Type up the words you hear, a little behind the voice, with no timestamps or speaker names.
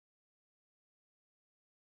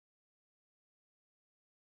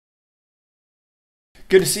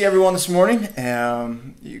Good to see everyone this morning.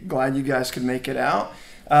 Glad you guys could make it out.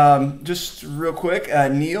 Just real quick,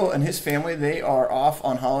 Neil and his family, they are off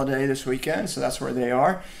on holiday this weekend, so that's where they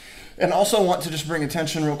are. And also want to just bring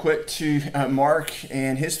attention real quick to Mark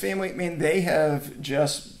and his family. I mean, they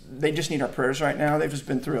just need our prayers right now. They've just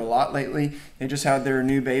been through a lot lately. They just had their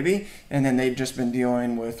new baby, and then they've just been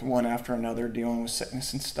dealing with one after another, dealing with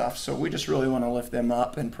sickness and stuff. So we just really want to lift them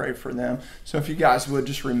up and pray for them. So if you guys would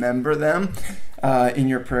just remember them in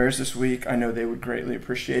your prayers this week, I know they would greatly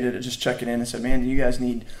appreciate it. Just checking in and said, man, do you guys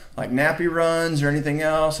need like nappy runs or anything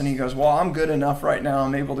else? And he goes, well, I'm good enough right now.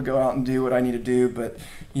 I'm able to go out and do what I need to do, but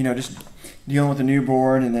just dealing with a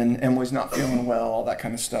newborn, and then Emily's not feeling well, all that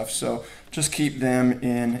kind of stuff. So just keep them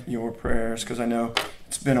in your prayers, because I know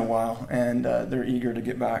it's been a while and they're eager to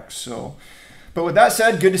get back. So, but with that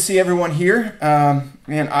said, good to see everyone here.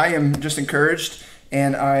 Man, I am just encouraged,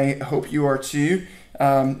 and I hope you are too.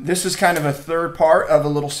 This is kind of a third part of a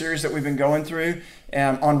little series that we've been going through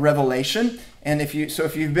on Revelation. And if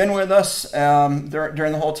you've been with us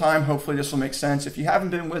during the whole time, hopefully this will make sense. If you haven't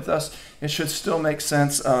been with us, it should still make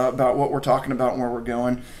sense about what we're talking about and where we're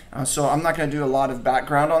going. So I'm not going to do a lot of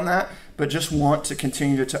background on that, but just want to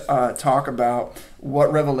continue to talk about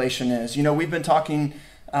what Revelation is. We've been talking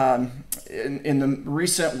in the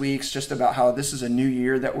recent weeks just about how this is a new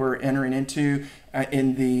year that we're entering into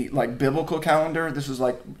in the biblical calendar. This is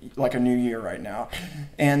like a new year right now,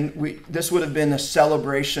 and this would have been a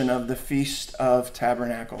celebration of the Feast of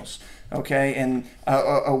Tabernacles, okay, and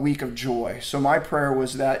a week of joy. So my prayer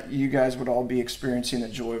was that you guys would all be experiencing the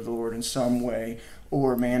joy of the Lord in some way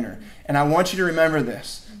or manner. And I want you to remember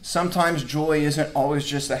this: sometimes joy isn't always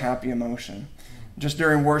just a happy emotion. Just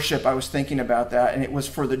during worship, I was thinking about that, and it was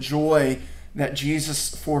for the joy that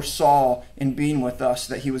Jesus foresaw in being with us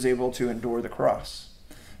that he was able to endure the cross.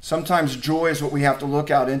 Sometimes joy is what we have to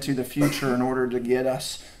look out into the future in order to get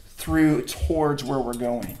us through towards where we're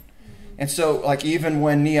going. And so, even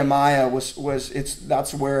when Nehemiah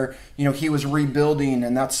that's where he was rebuilding,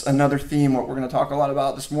 and that's another theme what we're going to talk a lot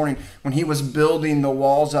about this morning. When he was building the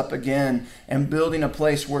walls up again and building a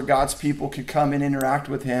place where God's people could come and interact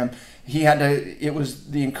with him, it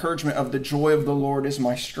was the encouragement of the joy of the Lord is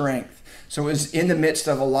my strength. So it was in the midst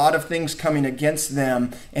of a lot of things coming against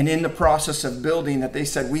them, and in the process of building, that they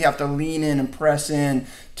said we have to lean in and press in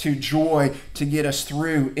to joy to get us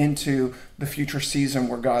through into the future season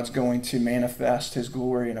where God's going to manifest his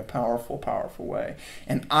glory in a powerful, powerful way.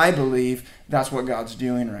 And I believe that's what God's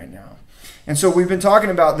doing right now. And so we've been talking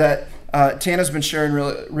about that. Tana's been sharing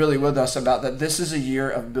really with us about that this is a year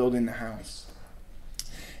of building the house.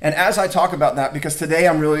 And as I talk about that, because today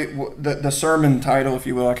I'm really, the sermon title, if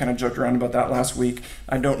you will, I kind of joked around about that last week.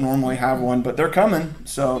 I don't normally have one, but they're coming.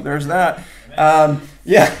 So there's that.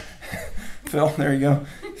 Yeah. Phil, there you go.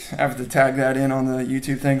 I have to tag that in on the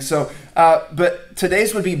YouTube thing. So, but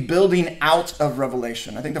today's would be building out of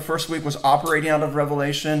Revelation. I think the first week was operating out of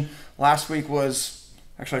Revelation. Last week was,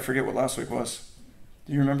 actually I forget what last week was.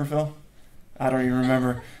 Do you remember, Phil? I don't even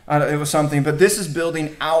remember. It was something, but this is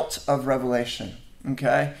building out of Revelation.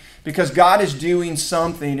 Okay, because God is doing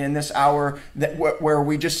something in this hour where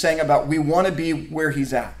we just sang about we want to be where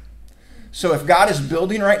he's at. So if God is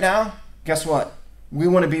building right now, guess what? We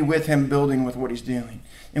want to be with him building with what he's doing.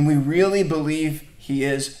 And we really believe he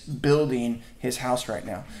is building his house right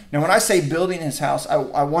now. Now, when I say building his house, I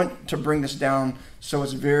want to bring this down so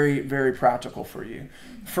it's very, very practical for you.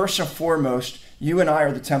 First and foremost, you and I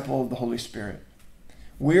are the temple of the Holy Spirit.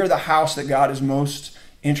 We are the house that God is most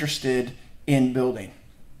interested in building.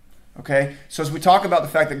 Okay? So as we talk about the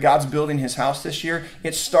fact that God's building his house this year,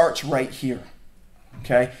 it starts right here.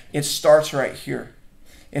 Okay? It starts right here.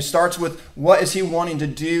 It starts with what is he wanting to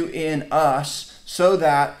do in us so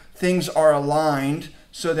that things are aligned,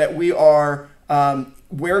 so that we are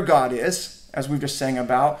where God is, as we've just sang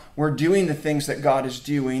about. We're doing the things that God is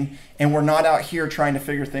doing, and we're not out here trying to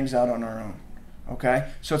figure things out on our own. Okay?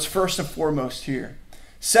 So it's first and foremost here.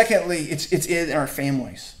 Secondly, it's in our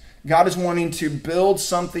families. God is wanting to build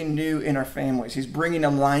something new in our families. He's bringing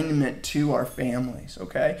alignment to our families,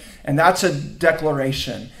 okay? And that's a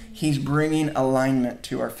declaration. He's bringing alignment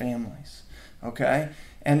to our families, okay?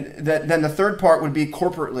 And then the third part would be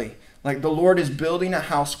corporately. Like the Lord is building a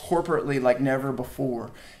house corporately like never before.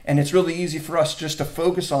 And it's really easy for us just to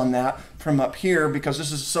focus on that from up here because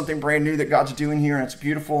this is something brand new that God's doing here, and it's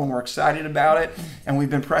beautiful and we're excited about it. And we've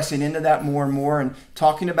been pressing into that more and more and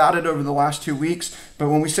talking about it over the last 2 weeks. But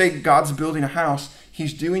when we say God's building a house,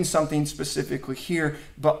 he's doing something specifically here,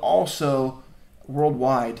 but also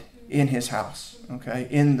worldwide in his house, okay,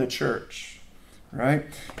 in the church. right?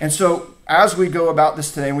 And so as we go about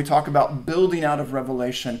this today and we talk about building out of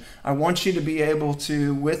revelation, I want you to be able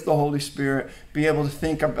to, with the Holy Spirit, be able to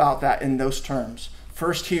think about that in those terms.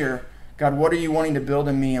 First here, God, what are you wanting to build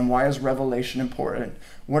in me, and why is revelation important?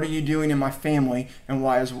 What are you doing in my family, and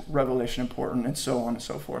why is revelation important, and so on and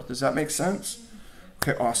so forth. Does that make sense?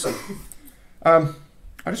 Okay, awesome. I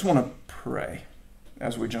just want to pray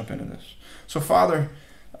as we jump into this. So, Father,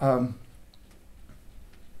 I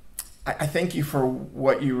thank you for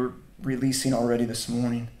what you were releasing already this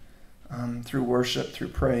morning through worship, through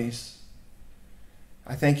praise.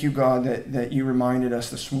 I thank you, God, that you reminded us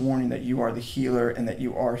this morning that you are the healer and that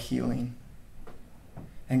you are healing.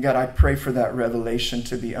 And God, I pray for that revelation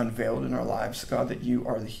to be unveiled in our lives, God, that you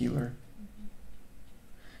are the healer.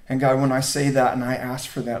 And God, when I say that and I ask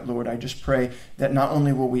for that, Lord, I just pray that not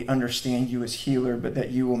only will we understand you as healer, but that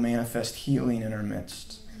you will manifest healing in our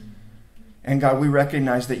midst. And God, we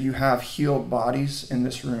recognize that you have healed bodies in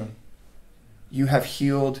this room. You have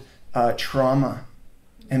healed trauma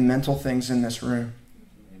and mental things in this room.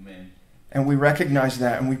 Amen. And we recognize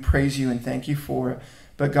that, and we praise you and thank you for it.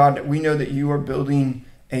 But God, we know that you are building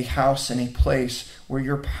a house and a place where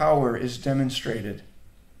your power is demonstrated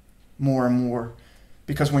more and more.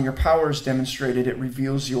 Because when your power is demonstrated, it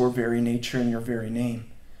reveals your very nature and your very name.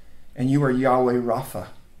 And you are Yahweh Rapha.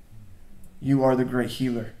 You are the great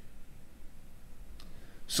healer.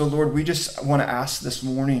 So Lord, we just want to ask this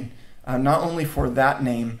morning, not only for that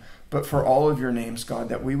name, but for all of your names, God,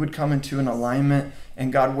 that we would come into an alignment,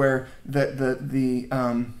 and God, where the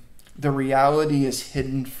reality is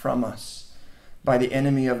hidden from us by the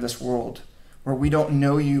enemy of this world, where we don't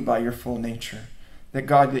know you by your full nature. That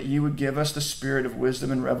God, that you would give us the spirit of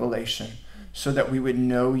wisdom and revelation so that we would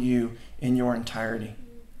know you in your entirety.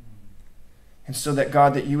 And so that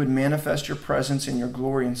God, that you would manifest your presence and your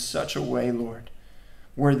glory in such a way, Lord,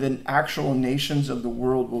 where the actual nations of the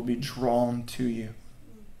world will be drawn to you.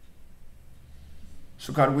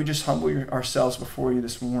 So God, we just humble ourselves before you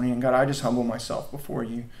this morning. And God, I just humble myself before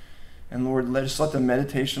you. And Lord, let the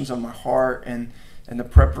meditations of my heart and the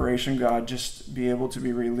preparation, God, just be able to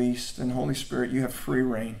be released. And Holy Spirit, you have free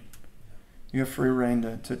reign. You have free reign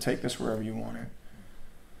to take this wherever you want it.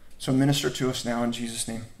 So minister to us now in Jesus'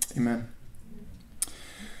 name. Amen.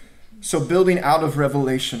 So building out of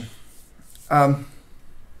revelation.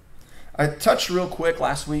 I touched real quick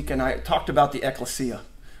last week, and I talked about the ecclesia.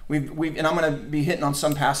 And I'm going to be hitting on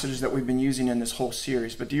some passages that we've been using in this whole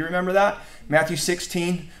series. But do you remember that? Matthew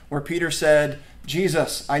 16, where Peter said,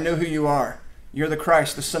 Jesus, I know who you are. You're the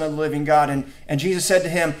Christ, the Son of the living God. And Jesus said to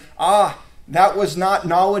him, that was not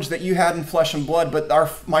knowledge that you had in flesh and blood, but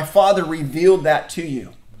my Father revealed that to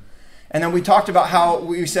you. And then we talked about how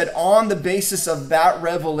we said on the basis of that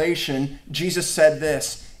revelation, Jesus said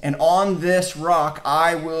this, and on this rock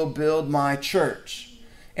I will build my church.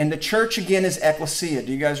 And the church again is ecclesia.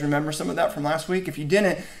 Do you guys remember some of that from last week? If you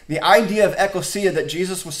didn't, the idea of ecclesia that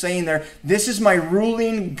Jesus was saying there, this is my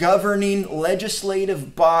ruling, governing,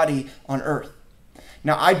 legislative body on earth.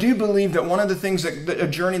 Now, I do believe that one of the things, a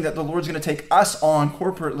journey that the Lord's going to take us on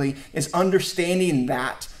corporately is understanding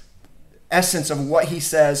that essence of what he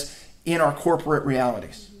says in our corporate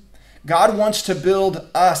realities. God wants to build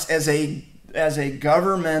us as a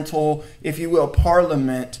governmental, if you will,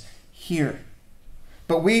 parliament here.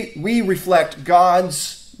 But we reflect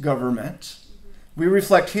God's government. We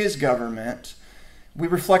reflect his government. We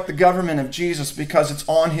reflect the government of Jesus because it's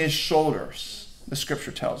on his shoulders, the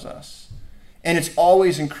scripture tells us. And it's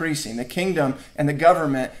always increasing. The kingdom and the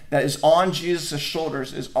government that is on Jesus'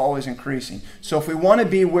 shoulders is always increasing. So if we want to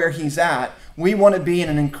be where he's at, we want to be in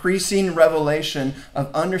an increasing revelation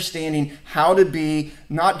of understanding how to be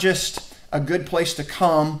not just a good place to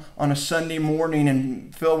come on a Sunday morning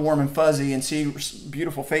and feel warm and fuzzy and see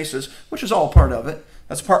beautiful faces, which is all part of it.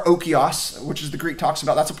 That's part okios, which is the Greek talks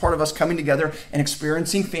about. That's a part of us coming together and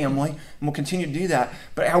experiencing family, and we'll continue to do that.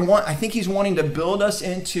 But I think he's wanting to build us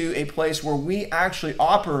into a place where we actually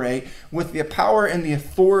operate with the power and the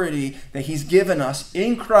authority that he's given us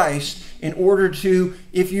in Christ in order to,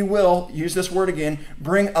 if you will, use this word again,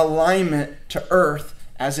 bring alignment to earth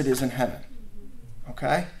as it is in heaven.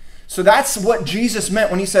 Okay? So that's what Jesus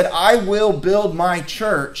meant when he said, I will build my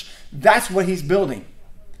church. That's what he's building.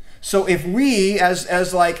 So if we,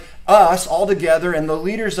 as like us all together and the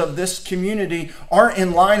leaders of this community aren't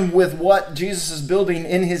in line with what Jesus is building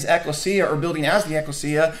in his ecclesia or building as the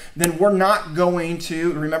ecclesia, then we're not going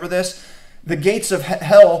to, remember this, the gates of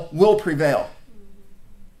hell will prevail.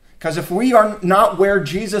 Because if we are not where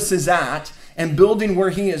Jesus is at and building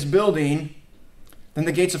where he is building, then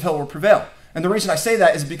the gates of hell will prevail. And the reason I say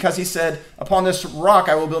that is because he said, upon this rock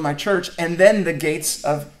I will build my church, and then the gates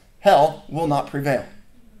of hell will not prevail.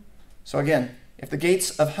 So again, if the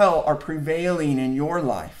gates of hell are prevailing in your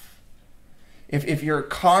life, if you're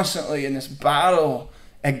constantly in this battle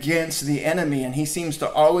against the enemy and he seems to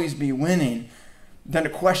always be winning, then a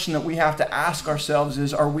question that we have to ask ourselves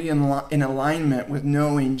is, are we in alignment with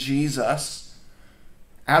knowing Jesus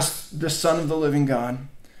as the Son of the living God?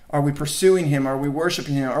 Are we pursuing him? Are we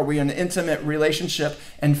worshiping him? Are we in an intimate relationship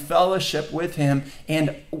and fellowship with him?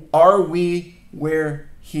 And are we where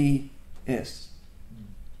he is?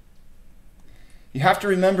 You have to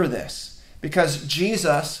remember this, because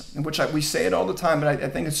Jesus, which we say it all the time, but I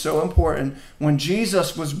think it's so important, when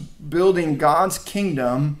Jesus was building God's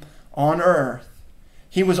kingdom on earth,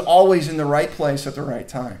 he was always in the right place at the right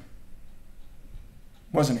time.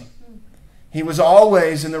 Wasn't he? He was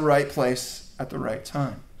always in the right place at the right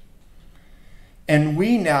time. And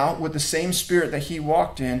we now, with the same spirit that he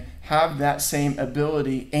walked in, have that same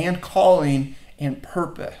ability and calling and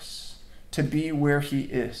purpose to be where he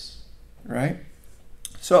is, right?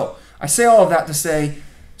 So I say all of that to say,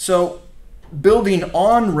 so building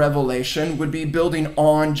on revelation would be building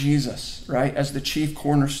on Jesus, right, as the chief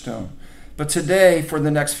cornerstone. But today, for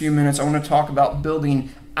the next few minutes, I want to talk about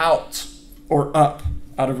building out or up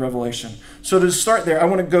out of Revelation. So to start there, I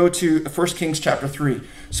want to go to 1 Kings chapter 3.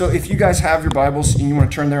 So if you guys have your Bibles and you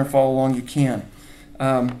want to turn there and follow along, you can.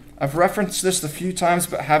 I've referenced this a few times,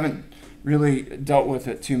 but haven't really dealt with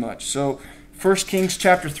it too much. So 1 Kings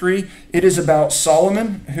chapter 3, it is about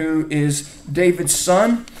Solomon, who is David's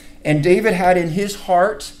son. And David had in his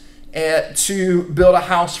heart to build a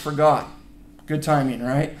house for God. Good timing,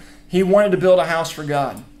 right? He wanted to build a house for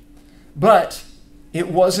God. But it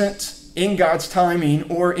wasn't in God's timing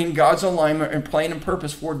or in God's alignment and plan and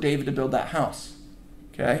purpose for David to build that house.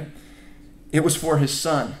 Okay? It was for his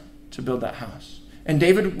son to build that house. And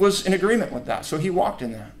David was in agreement with that, so he walked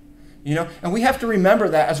in that. You know, and we have to remember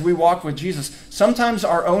that as we walk with Jesus. Sometimes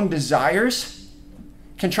our own desires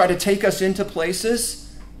can try to take us into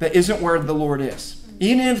places that isn't where the Lord is.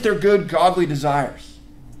 Even if they're good, godly desires.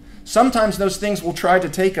 Sometimes those things will try to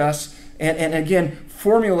take us and again,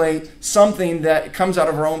 formulate something that comes out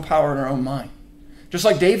of our own power and our own mind. Just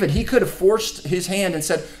like David, he could have forced his hand and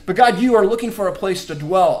said, but God, you are looking for a place to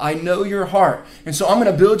dwell. I know your heart. And so I'm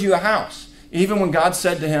going to build you a house. Even when God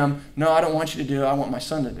said to him, no, I don't want you to do it. I want my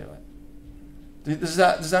son to do it. Does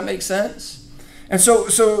that make sense? And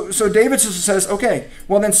so David says, okay,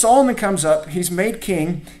 well then Solomon comes up, he's made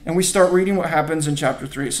king, and we start reading what happens in chapter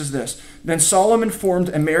 3. It says this, then Solomon formed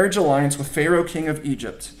a marriage alliance with Pharaoh, king of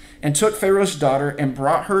Egypt, and took Pharaoh's daughter and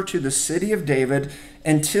brought her to the city of David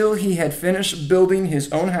until he had finished building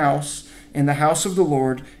his own house and the house of the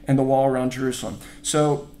Lord and the wall around Jerusalem.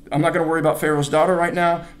 So I'm not going to worry about Pharaoh's daughter right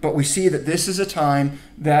now, but we see that this is a time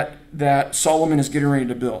that Solomon is getting ready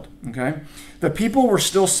to build. Okay? The people were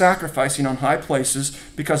still sacrificing on high places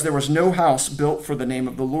because there was no house built for the name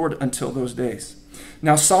of the Lord until those days.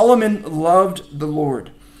 Now Solomon loved the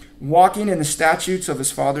Lord, walking in the statutes of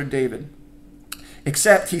his father David,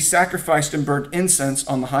 except he sacrificed and burnt incense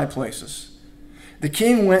on the high places. The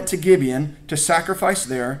king went to Gibeon to sacrifice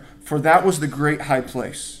there, for that was the great high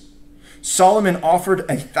place. Solomon offered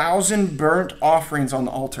 1,000 burnt offerings on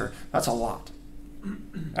the altar. That's a lot.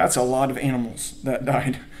 That's a lot of animals that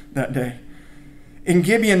died that day. In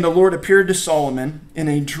Gibeon, the Lord appeared to Solomon in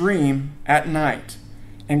a dream at night,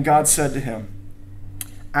 and God said to him,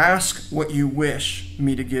 ask what you wish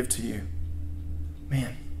me to give to you.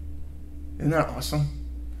 Man, isn't that awesome?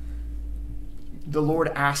 The Lord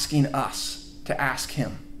asking us to ask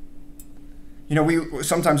him. You know,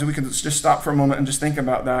 sometimes we can just stop for a moment and just think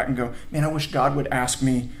about that and go, man, I wish God would ask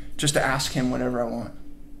me just to ask him whatever I want.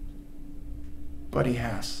 But he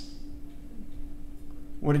has.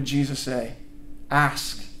 What did Jesus say?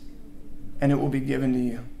 Ask, and it will be given to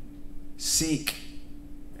you. Seek,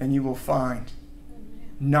 and you will find.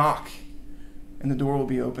 Knock, and the door will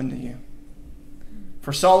be open to you.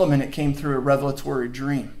 For Solomon, it came through a revelatory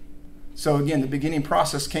dream. So again, the beginning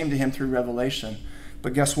process came to him through revelation.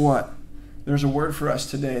 But guess what? There's a word for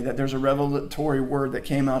us today, that there's a revelatory word that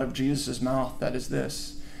came out of Jesus' mouth. That is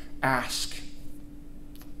this: ask.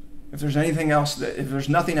 If there's nothing else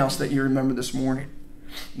that you remember this morning,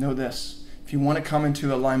 know this: if you want to come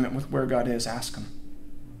into alignment with where God is, ask him.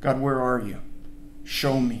 God, where are you?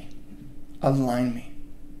 Show me. Align me.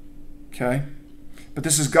 Okay? But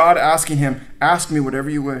this is God asking him, ask me whatever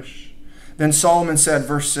you wish. Then Solomon said,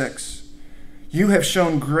 verse 6, you have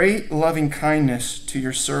shown great loving kindness to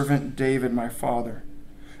your servant David, my father,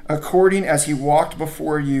 according as he walked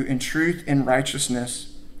before you in truth and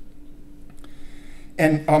righteousness,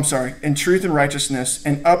 in truth and righteousness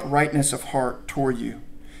and uprightness of heart toward you.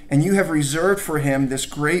 And you have reserved for him this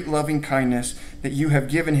great loving kindness, that you have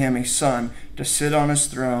given him a son to sit on his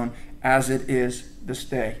throne, as it is this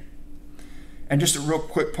day. And just a real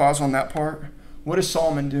quick pause on that part. What is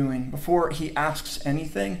Solomon doing? Before he asks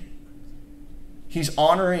anything, he's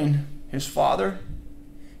honoring his father.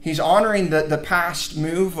 He's honoring the past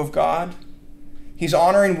move of God. He's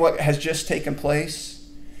honoring what has just taken place.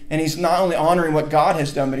 And he's not only honoring what God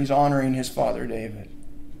has done, but he's honoring his father David.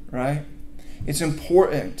 Right? It's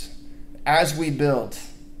important as we build,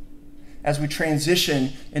 as we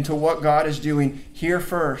transition into what God is doing here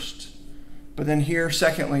first, but then here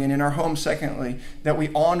secondly, and in our home secondly, that we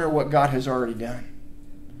honor what God has already done.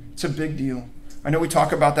 It's a big deal. I know we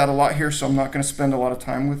talk about that a lot here, so I'm not going to spend a lot of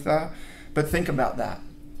time with that, but think about that.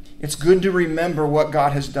 It's good to remember what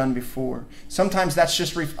God has done before. Sometimes that's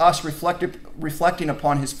just us reflecting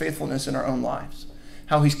upon his faithfulness in our own lives.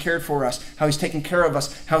 How he's cared for us, how he's taken care of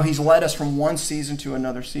us, how he's led us from one season to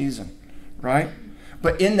another season, right?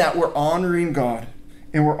 But in that, we're honoring God,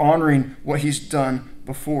 and we're honoring what he's done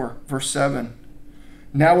before. Verse 7,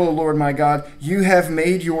 now, O Lord my God, you have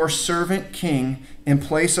made your servant king in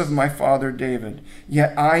place of my father David.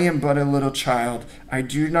 Yet I am but a little child. I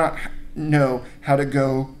do not know how to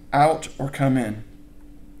go out or come in.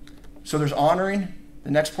 So there's honoring.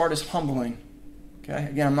 The next part is humbling. Okay,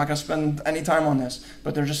 again, I'm not going to spend any time on this,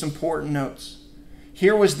 but they're just important notes.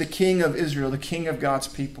 Here was the king of Israel, the king of God's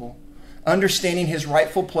people, understanding his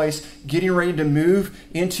rightful place, getting ready to move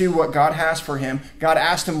into what God has for him. God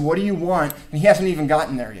asked him, what do you want? And he hasn't even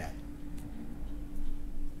gotten there yet.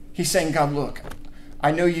 He's saying, God, look,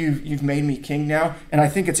 I know you've made me king now, and I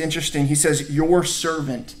think it's interesting. He says, your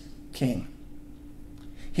servant king.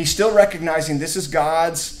 He's still recognizing this is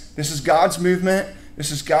God's movement,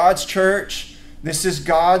 this is God's church, this is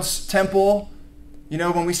God's temple. You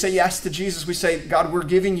know, when we say yes to Jesus, we say, God, we're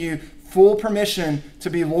giving you full permission to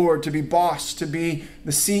be Lord, to be boss, to be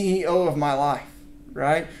the CEO of my life,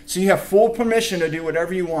 right? So you have full permission to do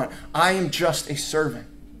whatever you want. I am just a servant.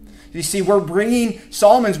 You see,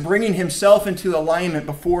 Solomon's bringing himself into alignment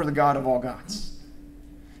before the God of all gods.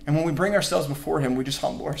 And when we bring ourselves before him, we just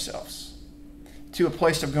humble ourselves to a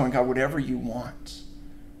place of going, God, whatever you want,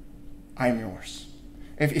 I am yours.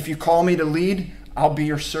 If you call me to lead, I'll be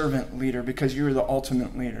your servant leader because you're the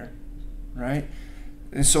ultimate leader, right?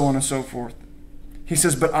 And so on and so forth. He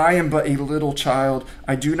says, but I am but a little child.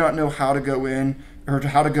 I do not know how to go in or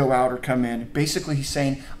how to go out or come in. Basically, he's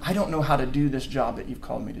saying, I don't know how to do this job that you've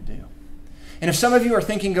called me to do. And if some of you are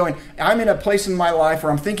thinking, going, I'm in a place in my life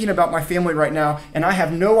where I'm thinking about my family right now, and I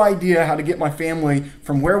have no idea how to get my family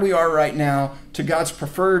from where we are right now to God's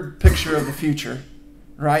preferred picture of the future,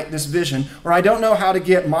 right? This vision. Or I don't know how to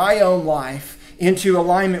get my own life into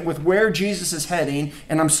alignment with where Jesus is heading,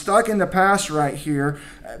 and I'm stuck in the past right here.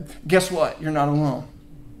 Guess what? You're not alone.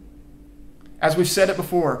 As we've said it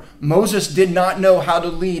before, Moses did not know how to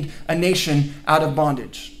lead a nation out of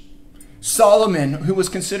bondage. Solomon, who was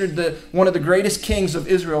considered one of the greatest kings of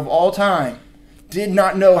Israel of all time, did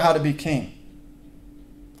not know how to be king.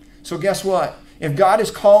 So guess what? If God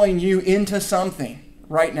is calling you into something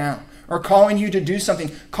right now, or calling you to do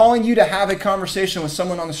something, calling you to have a conversation with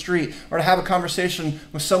someone on the street, or to have a conversation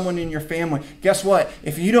with someone in your family, guess what?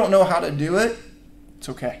 If you don't know how to do it, it's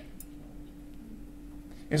okay.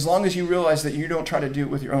 As long as you realize that you don't try to do it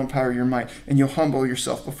with your own power, your might, and you'll humble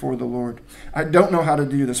yourself before the Lord. I don't know how to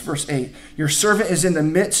do this. Verse 8, your servant is in the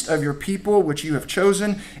midst of your people, which you have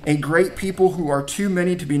chosen, a great people who are too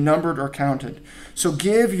many to be numbered or counted. So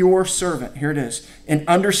give your servant, here it is, an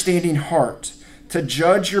understanding heart to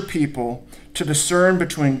judge your people, to discern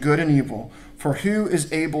between good and evil. For who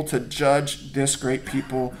is able to judge this great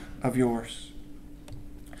people of yours?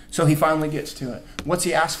 So he finally gets to it. What's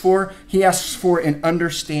he asked for? He asks for an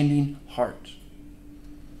understanding heart.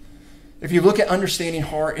 If you look at understanding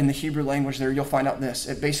heart in the Hebrew language there, you'll find out this.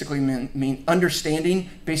 It basically understanding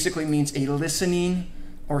basically means a listening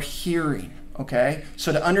or hearing, okay?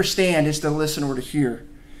 So to understand is to listen or to hear.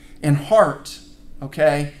 And heart,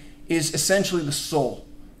 okay, is essentially the soul,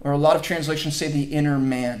 or a lot of translations say the inner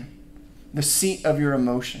man, the seat of your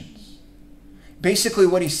emotions. Basically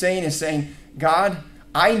what he's saying is saying, God,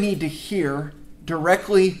 I need to hear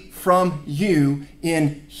directly from you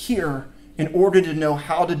in here in order to know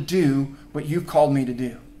how to do what you've called me to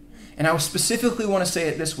do. And I specifically want to say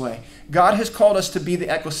it this way. God has called us to be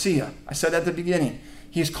the ecclesia. I said at the beginning.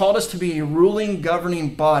 He has called us to be a ruling,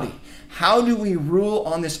 governing body. How do we rule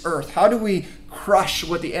on this earth? How do we crush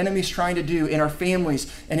what the enemy's trying to do in our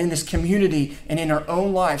families and in this community and in our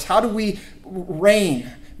own lives? How do we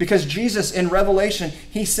reign? Because Jesus in Revelation,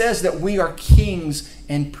 he says that we are kings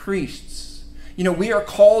and priests. We are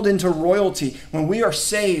called into royalty. When we are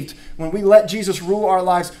saved, when we let Jesus rule our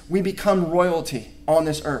lives, we become royalty on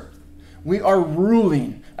this earth. We are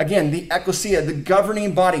ruling. Again, the ecclesia, the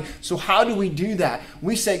governing body. So how do we do that?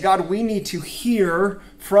 We say, God, we need to hear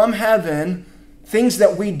from heaven things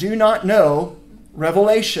that we do not know,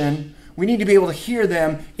 revelation. We need to be able to hear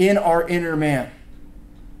them in our inner man.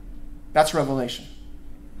 That's revelation.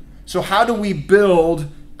 So how do we build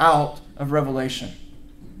out of revelation?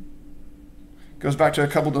 It goes back to a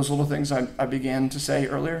couple of those little things I began to say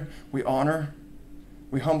earlier. We honor,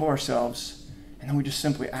 we humble ourselves, and then we just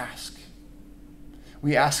simply ask.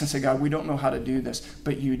 We ask and say, God, we don't know how to do this,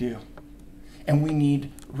 but you do. And we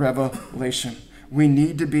need revelation. We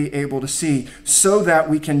need to be able to see so that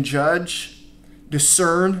we can judge,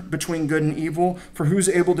 discern between good and evil. For who's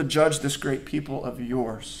able to judge this great people of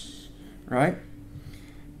yours? Right?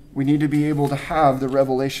 We need to be able to have the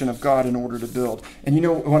revelation of God in order to build. And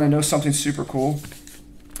want to know something super cool?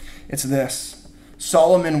 It's this.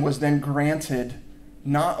 Solomon was then granted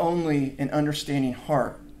not only an understanding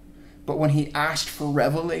heart, but when he asked for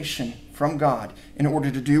revelation from God in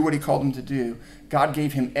order to do what he called him to do, God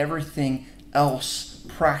gave him everything else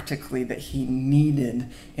practically that he needed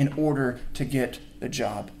in order to get the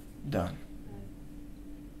job done.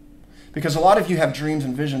 Because a lot of you have dreams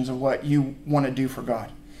and visions of what you want to do for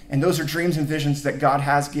God. And those are dreams and visions that God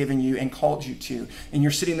has given you and called you to. And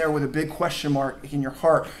you're sitting there with a big question mark in your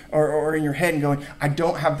heart or in your head and going, I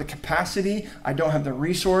don't have the capacity. I don't have the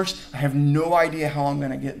resource. I have no idea how I'm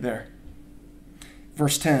going to get there.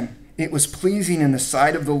 Verse 10, it was pleasing in the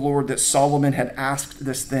sight of the Lord that Solomon had asked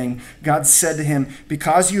this thing. God said to him,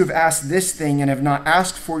 because you have asked this thing and have not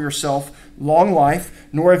asked for yourself long life,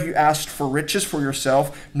 nor have you asked for riches for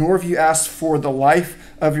yourself, nor have you asked for the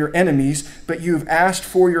life of your enemies, but you have asked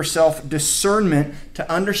for yourself discernment to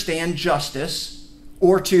understand justice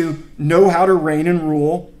or to know how to reign and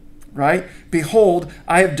rule, right? Behold,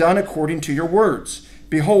 I have done according to your words.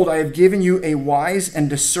 Behold, I have given you a wise and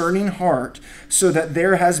discerning heart, so that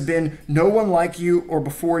there has been no one like you or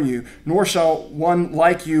before you, nor shall one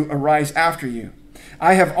like you arise after you.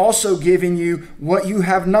 I have also given you what you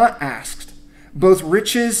have not asked, both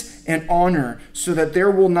riches and honor, so that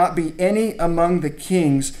there will not be any among the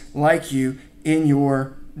kings like you in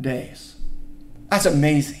your days. That's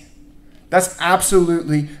amazing. That's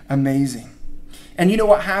absolutely amazing. And you know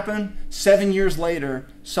what happened? 7 years later,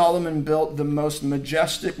 Solomon built the most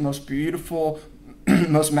majestic, most beautiful,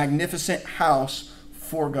 most magnificent house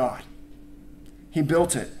for God. He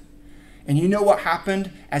built it. And you know what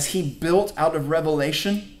happened as he built out of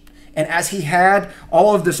revelation? And as he had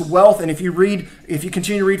all of this wealth, and if you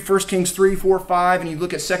continue to read 1 Kings 3, 4, 5, and you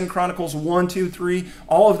look at 2 Chronicles 1, 2, 3,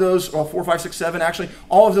 all of those, or 4, 5, 6, 7, actually,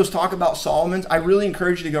 all of those talk about Solomon's. I really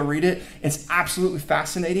encourage you to go read it. It's absolutely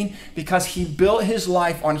fascinating because he built his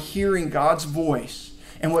life on hearing God's voice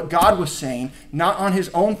and what God was saying, not on his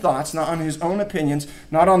own thoughts, not on his own opinions,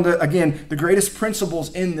 not on the greatest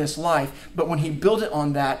principles in this life. But when he built it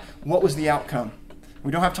on that, what was the outcome?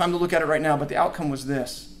 We don't have time to look at it right now, but the outcome was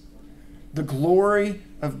this. The glory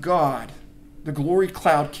of God, the glory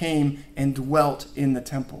cloud came and dwelt in the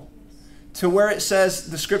temple. To where it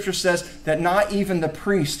says, the scripture says that not even the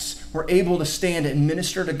priests were able to stand and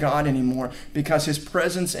minister to God anymore because his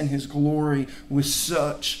presence and his glory was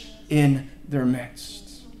such in their midst.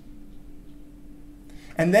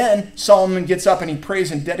 And then Solomon gets up and he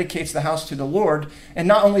prays and dedicates the house to the Lord. And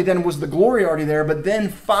not only then was the glory already there, but then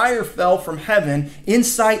fire fell from heaven in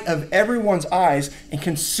sight of everyone's eyes and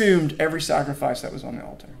consumed every sacrifice that was on the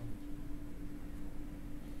altar.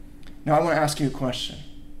 Now I want to ask you a question.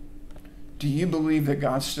 Do you believe that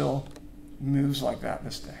God still moves like that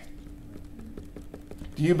this day?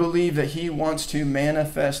 Do you believe that he wants to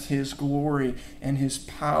manifest his glory and his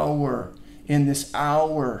power in this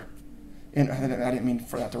hour? I didn't mean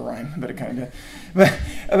for that to rhyme, but it kind of.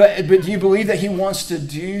 But do you believe that he wants to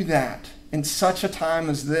do that in such a time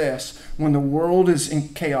as this, when the world is in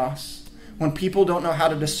chaos, when people don't know how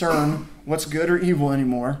to discern what's good or evil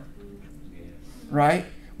anymore, right?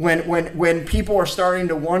 When people are starting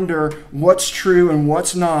to wonder what's true and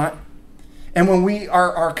what's not, and when we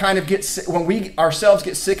are kind of when we ourselves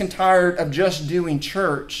get sick and tired of just doing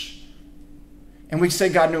church, and we say,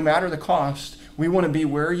 God, no matter the cost, we want to be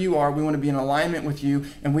where you are. We want to be in alignment with you.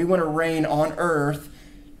 And we want to reign on earth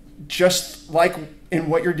just like in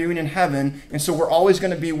what you're doing in heaven. And so we're always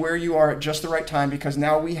going to be where you are at just the right time because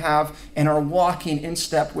now we have and are walking in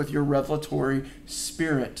step with your revelatory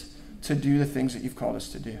spirit to do the things that you've called us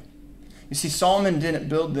to do. You see, Solomon didn't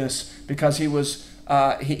build this because he was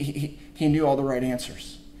he knew all the right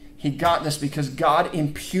answers. He got this because God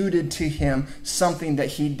imputed to him something that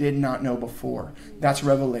he did not know before. That's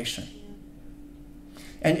revelation.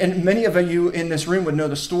 And many of you in this room would know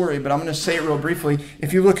the story, but I'm going to say it real briefly.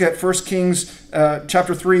 If you look at 1 Kings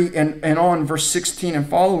chapter 3 and on verse 16 and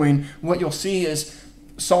following, what you'll see is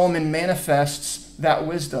Solomon manifests that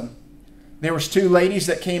wisdom. There was two ladies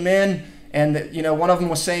that came in, and one of them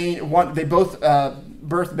was saying, they both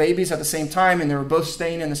birthed babies at the same time, and they were both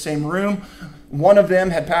staying in the same room. One of them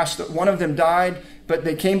died, but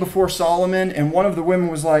they came before Solomon, and one of the women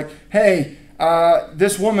was like, hey,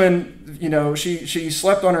 this woman, she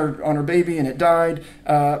slept on her baby and it died.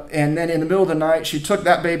 And then in the middle of the night, she took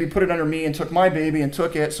that baby, put it under me, and took my baby and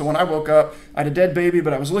took it. So when I woke up, I had a dead baby,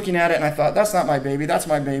 but I was looking at it and I thought, that's not my baby, that's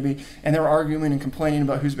my baby. And they were arguing and complaining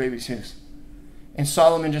about whose baby's whose. And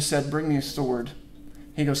Solomon just said, bring me a sword.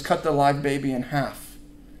 He goes, cut the live baby in half.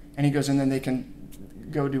 And he goes, and then they can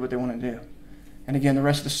go do what they want to do. And again, the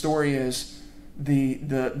rest of the story is, the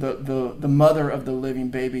mother of the living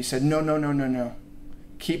baby said, no.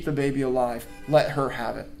 Keep the baby alive. Let her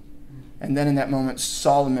have it. And then in that moment,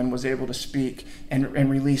 Solomon was able to speak and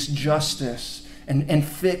release justice and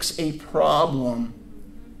fix a problem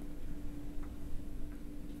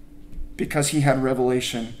because he had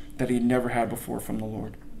revelation that he'd never had before from the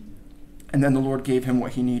Lord. And then the Lord gave him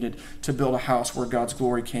what he needed to build a house where God's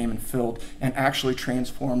glory came and filled and actually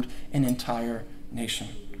transformed an entire nation.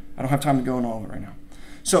 I don't have time to go into all of it right now.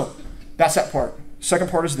 So that's that part.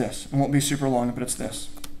 Second part is this. It won't be super long, but it's this.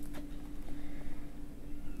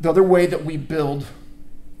 The other way that we build,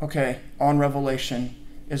 on revelation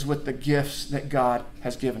is with the gifts that God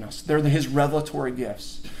has given us. They're his revelatory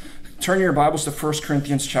gifts. Turn your Bibles to 1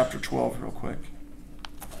 Corinthians chapter 12 real quick.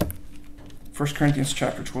 1 Corinthians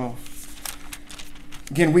chapter 12.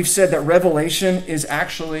 Again, we've said that revelation is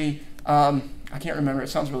actually... I can't remember. It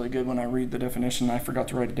sounds really good when I read the definition. I forgot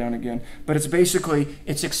to write it down again. But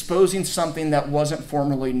it's exposing something that wasn't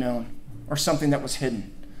formerly known or something that was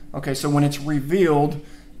hidden. Okay, so when it's revealed,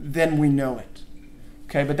 then we know it.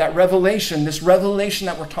 Okay, but that revelation, this revelation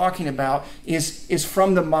that we're talking about is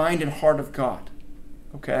from the mind and heart of God.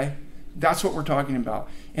 Okay? That's what we're talking about.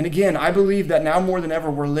 And again, I believe that now more than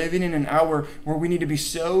ever, we're living in an hour where we need to be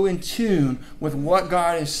so in tune with what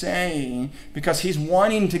God is saying, because he's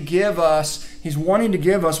wanting to give us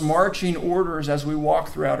marching orders as we walk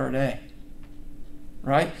throughout our day.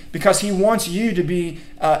 Right? Because he wants you to be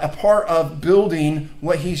a part of building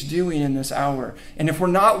what he's doing in this hour. And if we're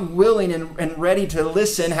not willing and ready to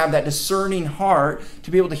listen, have that discerning heart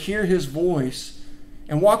to be able to hear his voice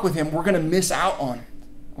and walk with him, we're going to miss out on it.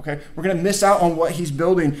 Okay, we're going to miss out on what he's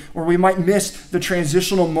building, or we might miss the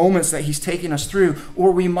transitional moments that he's taking us through,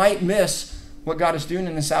 or we might miss what God is doing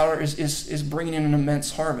in this hour is bringing in an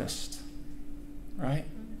immense harvest. Right?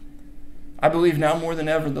 I believe now more than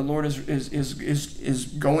ever the Lord is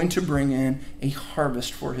going to bring in a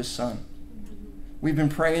harvest for his son. We've been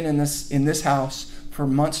praying in this house for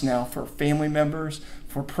months now for family members,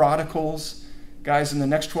 for prodigals. Guys, in the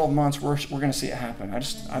next 12 months, we're going to see it happen.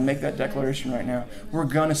 I make that declaration right now. We're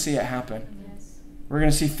going to see it happen. We're going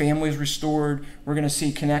to see families restored. We're going to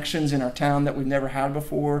see connections in our town that we've never had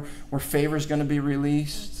before, where favor is going to be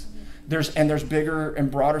released. There's bigger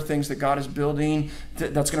and broader things that God is building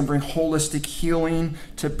that's going to bring holistic healing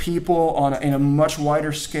to people in a much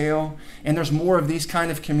wider scale. And there's more of these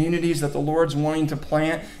kind of communities that the Lord's wanting to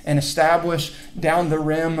plant and establish down the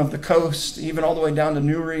rim of the coast, even all the way down to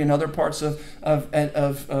Newry and other parts of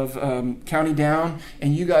County Down.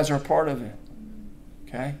 And you guys are a part of it.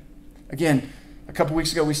 Okay? Again, a couple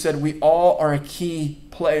weeks ago we said we all are a key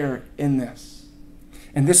player in this.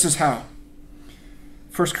 And this is how.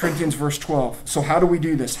 1 Corinthians verse 12. So how do we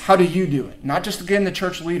do this? How do you do it? Not just, again, the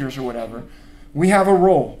church leaders or whatever. We have a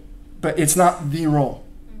role, but it's not the role.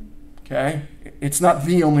 Okay? It's not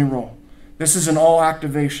the only role. This is an all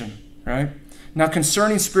activation, right? Now,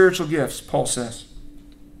 concerning spiritual gifts, Paul says,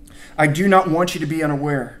 I do not want you to be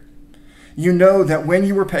unaware. You know that when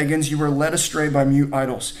you were pagans, you were led astray by mute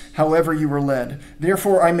idols, however you were led.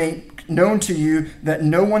 Therefore, I make known to you that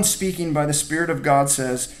no one speaking by the Spirit of God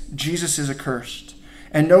says, Jesus is accursed.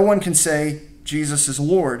 And no one can say Jesus is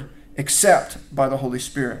Lord except by the Holy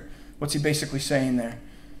Spirit. What's he basically saying there?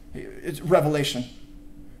 It's revelation.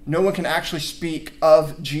 No one can actually speak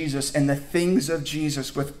of Jesus and the things of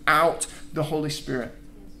Jesus without the Holy Spirit.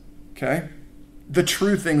 Okay? The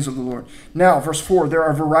true things of the Lord. Now, verse 4, there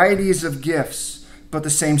are varieties of gifts, but the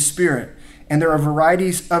same Spirit. And there are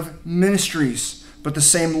varieties of ministries, but the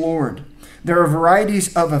same Lord. There are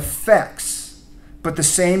varieties of effects, but the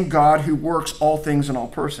same God who works all things in all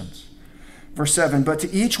persons. Verse 7, but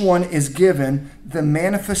to each one is given the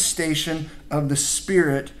manifestation of the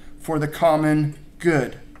Spirit for the common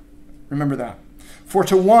good. Remember that. For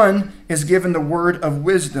to one is given the word of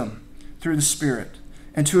wisdom through the Spirit,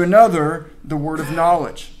 and to another the word of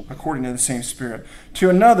knowledge, according to the same Spirit. To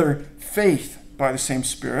another, faith by the same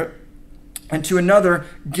Spirit, and to another,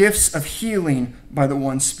 gifts of healing by the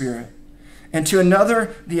one Spirit, and to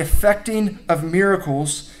another, the effecting of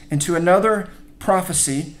miracles, and to another,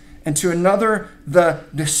 prophecy, and to another, the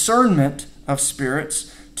discernment of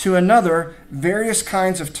spirits, to another, various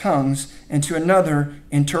kinds of tongues, and to another,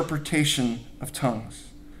 interpretation of tongues.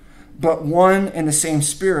 But one and the same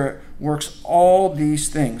Spirit works all these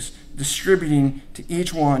things, distributing to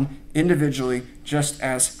each one individually just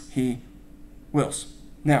as he wills.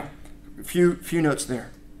 Now, a few notes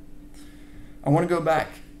there. I want to go back.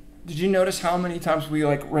 Did you notice how many times we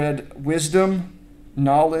read wisdom,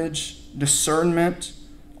 knowledge, discernment,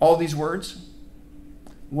 all these words?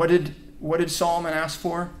 What did Solomon ask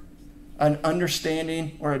for? An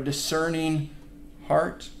understanding or a discerning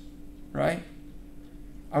heart, right?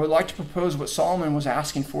 I would like to propose what Solomon was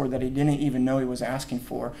asking for that he didn't even know he was asking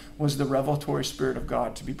for was the revelatory Spirit of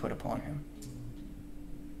God to be put upon him.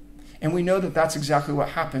 And we know that that's exactly what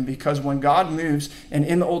happened, because when God moves, and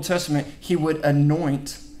in the Old Testament, he would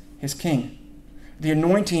anoint his king. The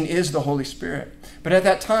anointing is the Holy Spirit. But at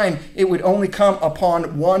that time, it would only come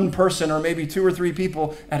upon one person or maybe 2 or 3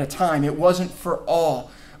 people at a time. It wasn't for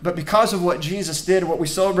all. But because of what Jesus did, what we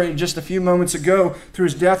celebrated just a few moments ago through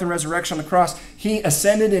his death and resurrection on the cross, he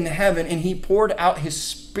ascended into heaven and he poured out his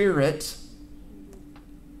Spirit,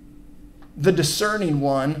 the discerning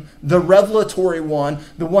one, the revelatory one,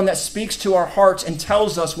 the one that speaks to our hearts and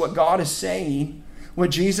tells us what God is saying, what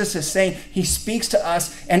Jesus is saying. He speaks to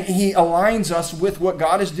us and he aligns us with what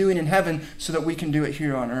God is doing in heaven so that we can do it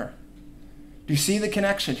here on earth. Do you see the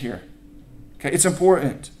connection here? Okay, it's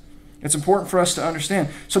important. It's important for us to understand.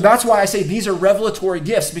 So that's why I say these are revelatory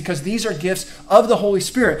gifts, because these are gifts of the Holy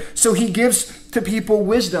Spirit. So he gives to people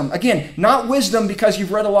wisdom. Again, not wisdom because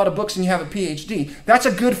you've read a lot of books and you have a PhD. That's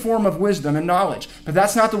a good form of wisdom and knowledge, but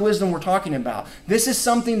that's not the wisdom we're talking about. This is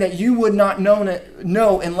something that you would not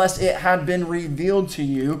know unless it had been revealed to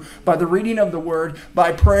you by the reading of the Word,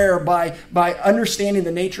 by prayer, by understanding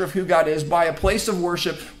the nature of who God is, by a place of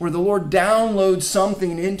worship where the Lord downloads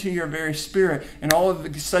something into your very spirit, and all of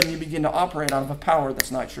a sudden you begin to operate out of a power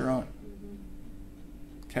that's not your own.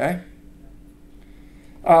 Okay?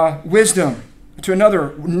 Wisdom. To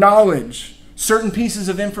another, knowledge, certain pieces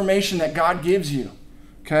of information that God gives you,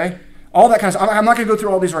 okay? All that kind of stuff. I'm not going to go through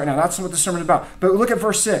all these right now. That's what the sermon is about. But look at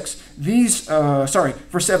verse 6.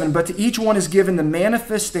 Verse 7. But to each one is given the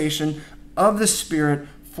manifestation of the Spirit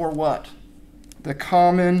for what? The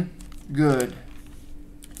common good.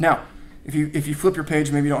 Now, if you flip your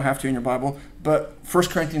page, maybe you don't have to in your Bible, but 1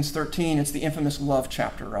 Corinthians 13, it's the infamous love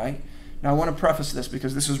chapter, right? Now, I want to preface this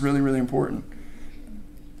because this is really, really important.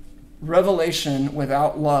 Revelation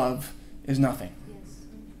without love is nothing. Yes.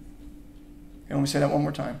 And let me say that one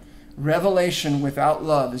more time. Revelation without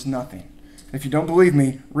love is nothing. If you don't believe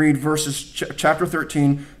me, read chapter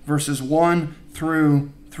 13, verses 1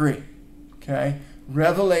 through 3. Okay?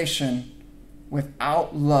 Revelation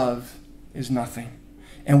without love is nothing.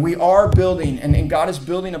 And we are building, and God is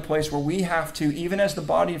building a place where we have to, even as the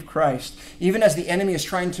body of Christ, even as the enemy is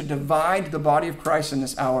trying to divide the body of Christ in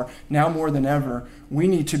this hour, now more than ever, we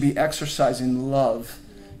need to be exercising love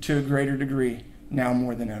to a greater degree, now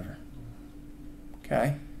more than ever.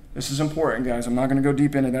 Okay? This is important, guys. I'm not going to go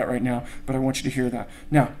deep into that right now, but I want you to hear that.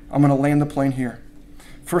 Now, I'm going to land the plane here.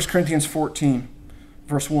 1 Corinthians 14,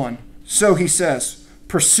 verse 1. So he says,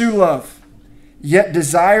 pursue love, yet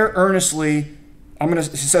desire earnestly. It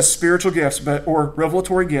says spiritual gifts, or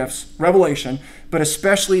revelatory gifts, revelation, but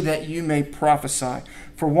especially that you may prophesy.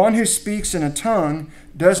 For one who speaks in a tongue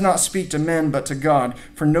does not speak to men, but to God,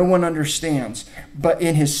 for no one understands. But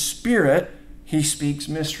in his spirit, he speaks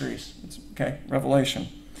mysteries. Okay, revelation.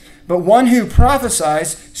 But one who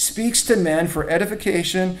prophesies speaks to men for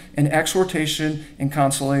edification and exhortation and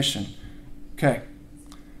consolation. Okay.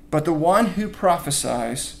 But the one who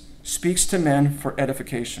prophesies speaks to men for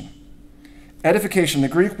edification. Edification, the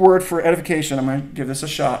Greek word for edification, I'm going to give this a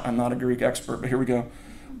shot. I'm not a Greek expert, but here we go.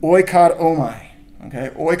 Oikodomai.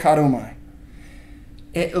 Okay, oikodomai.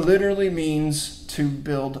 It literally means to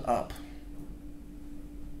build up.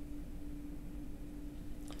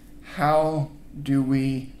 How do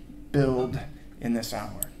we build in this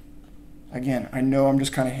hour? Again, I know I'm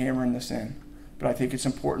just kind of hammering this in, but I think it's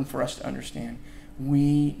important for us to understand.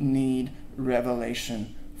 We need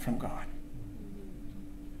revelation from God.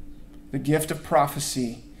 The gift of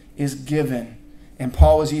prophecy is given, and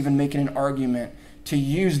Paul is even making an argument to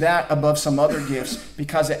use that above some other gifts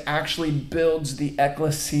because it actually builds the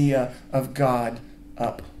ecclesia of God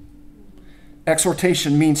up.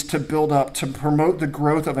 Exhortation means to build up, to promote the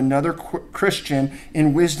growth of another Christian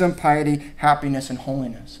in wisdom, piety, happiness, and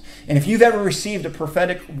holiness. And if you've ever received a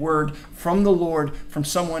prophetic word from the Lord, from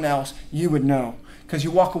someone else, you would know. Because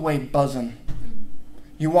you walk away buzzing.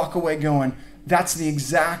 You walk away going, that's the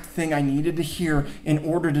exact thing I needed to hear in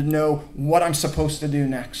order to know what I'm supposed to do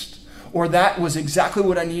next. Or that was exactly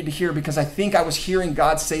what I needed to hear because I think I was hearing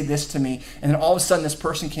God say this to me. And then all of a sudden this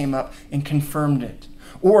person came up and confirmed it.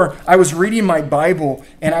 Or I was reading my Bible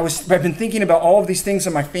and I've been thinking about all of these things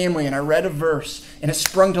in my family and I read a verse and it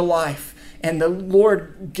sprung to life. And the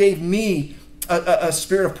Lord gave me a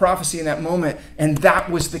spirit of prophecy in that moment. And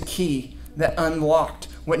that was the key that unlocked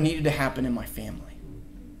what needed to happen in my family.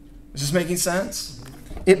 Is this making sense?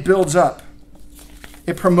 It builds up.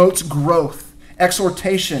 It promotes growth.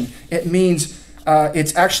 Exhortation, it means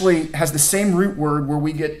it's actually has the same root word where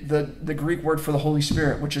we get the Greek word for the Holy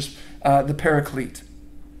Spirit, which is the paraclete.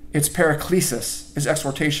 It's paraklesis, is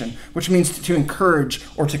exhortation, which means to encourage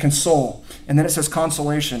or to console. And then it says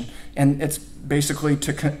consolation, and it's basically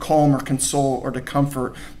to calm or console or to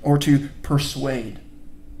comfort or to persuade.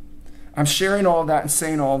 I'm sharing all of that and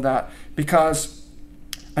saying all of that because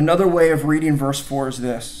another way of reading verse 4 is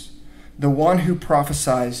this. The one who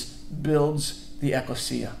prophesies builds the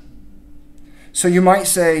ecclesia. So you might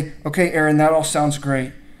say, okay, Aaron, that all sounds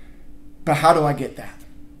great, but how do I get that?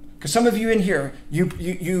 Because some of you in here, you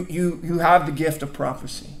have the gift of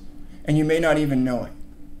prophecy, and you may not even know it.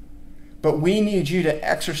 But we need you to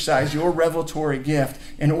exercise your revelatory gift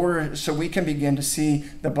in order so we can begin to see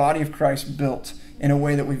the body of Christ built in a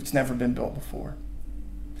way that it's never been built before.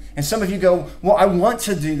 And some of you go, well, I want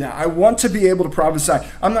to do that. I want to be able to prophesy.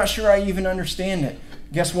 I'm not sure I even understand it.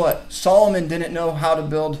 Guess what? Solomon didn't know how to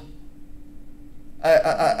build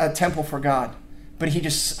a temple for God, but he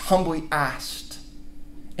just humbly asked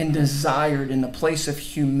and desired in the place of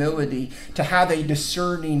humility to have a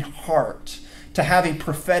discerning heart, to have a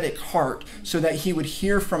prophetic heart so that he would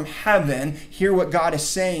hear from heaven, hear what God is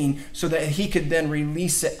saying, so that he could then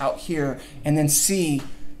release it out here and then see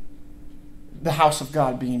the house of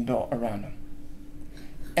God being built around him.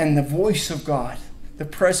 And the voice of God, the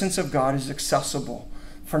presence of God is accessible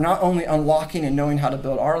for not only unlocking and knowing how to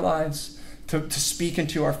build our lives, to speak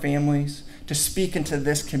into our families, to speak into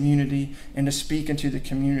this community, and to speak into the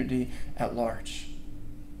community at large.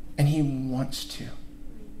 And he wants to.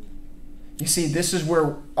 You see, this is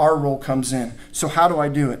where our role comes in. So how do I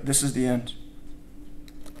do it? This is the end.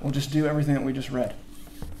 We'll just do everything that we just read.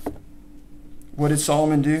 What did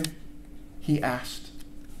Solomon do? He asked.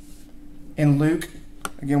 In Luke,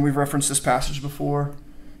 again, we've referenced this passage before,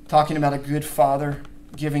 talking about a good father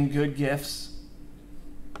giving good gifts.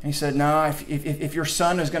 And he said, nah, if your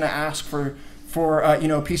son is going to ask for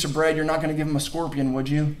a piece of bread, you're not going to give him a scorpion, would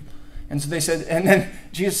you? And so they said, and then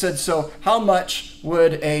Jesus said, so how much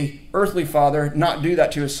would a earthly father not do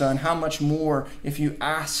that to his son? How much more if you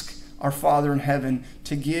ask our Father in heaven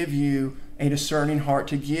to give you a discerning heart,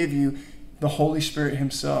 to give you the Holy Spirit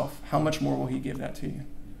himself? How much more will he give that to you?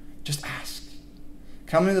 Just ask.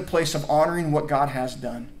 Come into the place of honoring what God has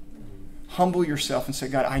done. Humble yourself and say,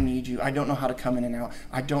 God, I need you. I don't know how to come in and out.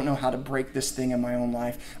 I don't know how to break this thing in my own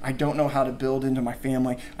life. I don't know how to build into my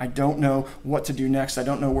family. I don't know what to do next. I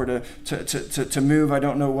don't know where to move. I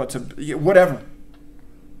don't know what to, whatever.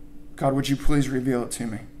 God, would you please reveal it to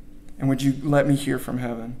me? And would you let me hear from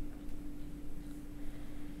heaven?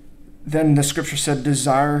 Then the scripture said,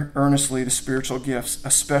 desire earnestly the spiritual gifts,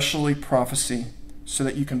 especially prophecy, so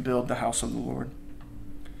that you can build the house of the Lord.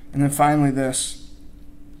 And then finally this.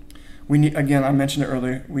 We need, again, I mentioned it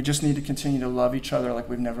earlier, we just need to continue to love each other like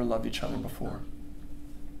we've never loved each other before.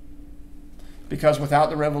 Because without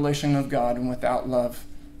the revelation of God and without love,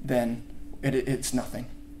 then it's nothing.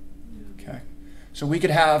 Okay? So we could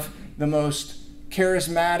have the most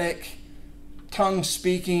charismatic,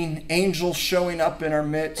 tongue-speaking, angels showing up in our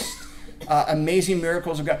midst, amazing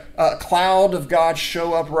miracles of God, a cloud of God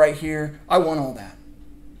show up right here. I want all that.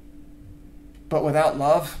 But without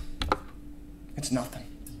love, it's nothing.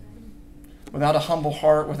 Without a humble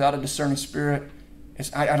heart, without a discerning spirit,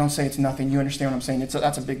 I don't say it's nothing. You understand what I'm saying?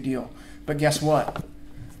 That's a big deal. But guess what?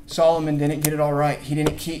 Solomon didn't get it all right. He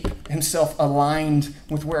didn't keep himself aligned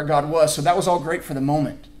with where God was. So that was all great for the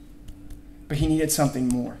moment. But he needed something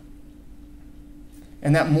more.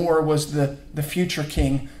 And that more was the future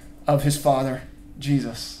king of his father,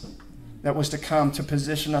 Jesus, that was to come to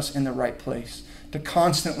position us in the right place, to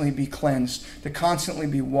constantly be cleansed, to constantly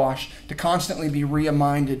be washed, to constantly be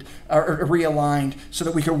realigned, so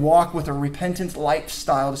that we can walk with a repentant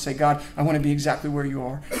lifestyle to say, God, I want to be exactly where you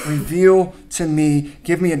are. Reveal to me,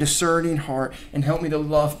 give me a discerning heart, and help me to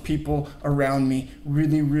love people around me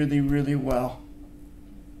really, really, really well.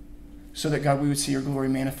 So that, God, we would see your glory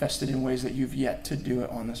manifested in ways that you've yet to do it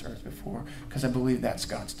on this earth before. Because I believe that's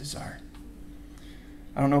God's desire.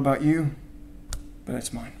 I don't know about you, but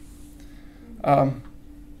it's mine.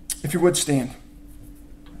 If you would stand.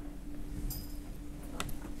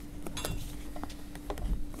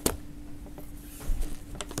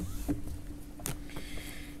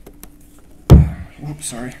 Oops,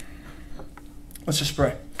 sorry. Let's just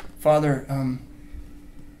pray. Father,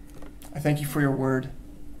 I thank you for your word.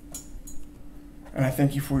 And I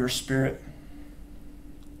thank you for your Spirit.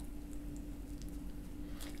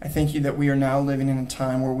 I thank you that we are now living in a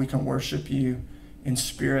time where we can worship you in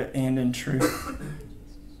spirit and in truth.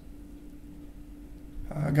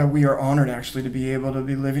 God, we are honored actually to be able to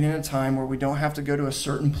be living in a time where we don't have to go to a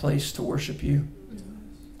certain place to worship you.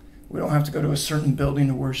 We don't have to go to a certain building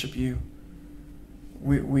to worship you.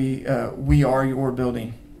 We are your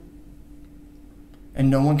building. And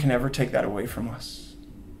no one can ever take that away from us.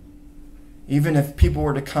 Even if people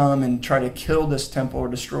were to come and try to kill this temple or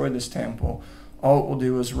destroy this temple, all it will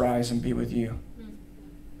do is rise and be with you.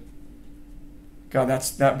 God,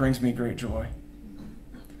 that brings me great joy.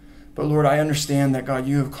 But Lord, I understand that, God,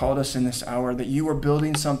 you have called us in this hour, that you are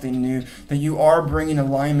building something new, that you are bringing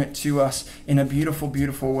alignment to us in a beautiful,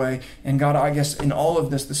 beautiful way. And God, I guess in all of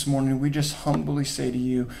this morning, we just humbly say to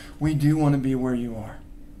you, we do want to be where you are.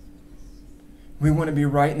 We want to be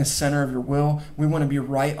right in the center of your will. We want to be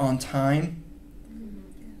right on time.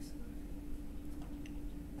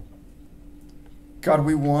 God,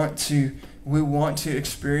 we want to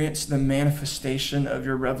experience the manifestation of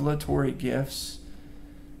your revelatory gifts.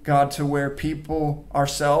 God, to where people,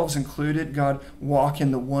 ourselves included, God, walk in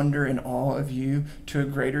the wonder and awe of you to a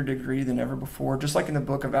greater degree than ever before. Just like in the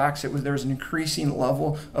book of Acts, there was an increasing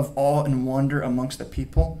level of awe and wonder amongst the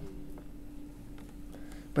people.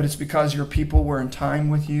 But it's because your people were in time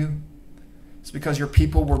with you. It's because your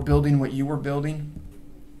people were building what you were building.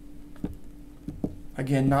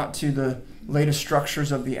 Again, not to the latest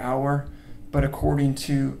structures of the hour, but according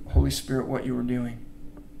to, Holy Spirit, what you were doing.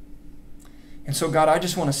 And so, God, I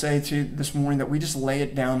just want to say to you this morning that we just lay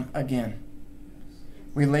it down again.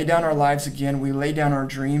 We lay down our lives again. We lay down our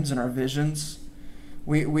dreams and our visions.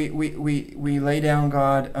 We lay down,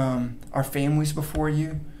 God, our families before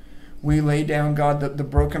you. We lay down, God, the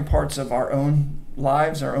broken parts of our own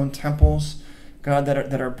lives, our own temples, God,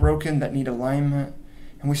 that are broken, that need alignment.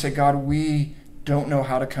 And we say, God, we don't know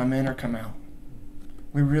how to come in or come out.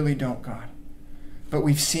 We really don't, God. But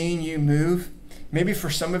we've seen you move. Maybe for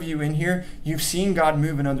some of you in here, you've seen God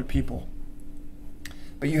move in other people.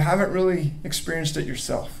 But you haven't really experienced it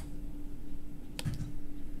yourself.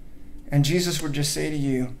 And Jesus would just say to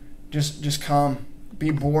you, just come. Be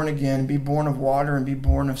born again, be born of water and be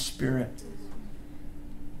born of spirit.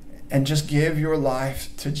 And just give your life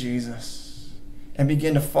to Jesus and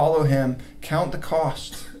begin to follow him. Count the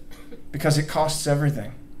cost, because it costs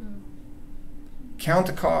everything. Count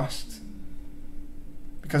the cost,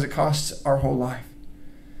 because it costs our whole life.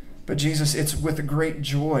 But Jesus, it's with a great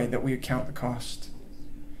joy that we count the cost.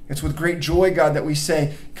 It's with great joy, God, that we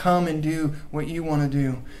say, come and do what you want to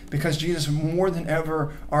do. Because, Jesus, more than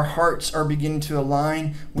ever, our hearts are beginning to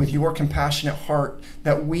align with your compassionate heart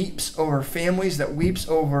that weeps over families, that weeps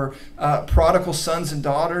over prodigal sons and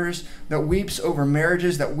daughters, that weeps over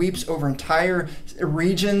marriages, that weeps over entire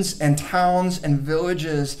regions and towns and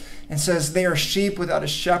villages, and says they are sheep without a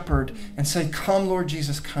shepherd, and say, come, Lord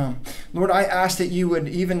Jesus, come. Lord, I ask that you would,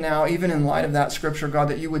 even now, even in light of that scripture, God,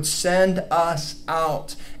 that you would send us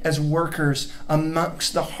out as workers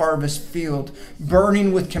amongst the harvest field,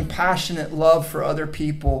 burning with compassionate love for other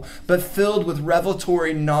people, but filled with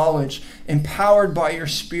revelatory knowledge, empowered by your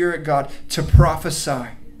Spirit, God, to prophesy,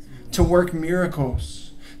 to work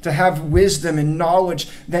miracles, to have wisdom and knowledge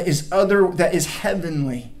that is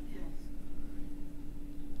heavenly,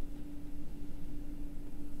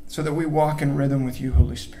 so that we walk in rhythm with you,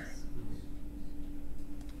 Holy Spirit.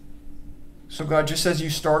 So, God, just as you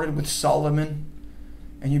started with Solomon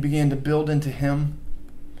and you began to build into him,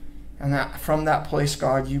 and that from that place,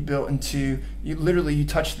 God, you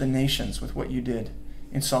touched the nations with what you did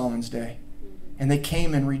in Solomon's day. And they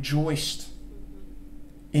came and rejoiced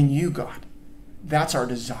in you, God. That's our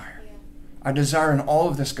desire. Our desire in all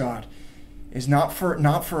of this, God, is not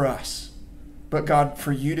for us, but, God,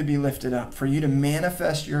 for you to be lifted up, for you to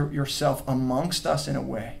manifest yourself amongst us in a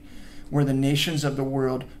way where the nations of the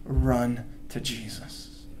world run to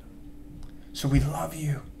Jesus. So we love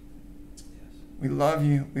you. We love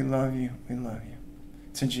you. We love you. We love you.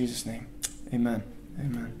 It's in Jesus' name. Amen.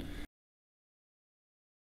 Amen.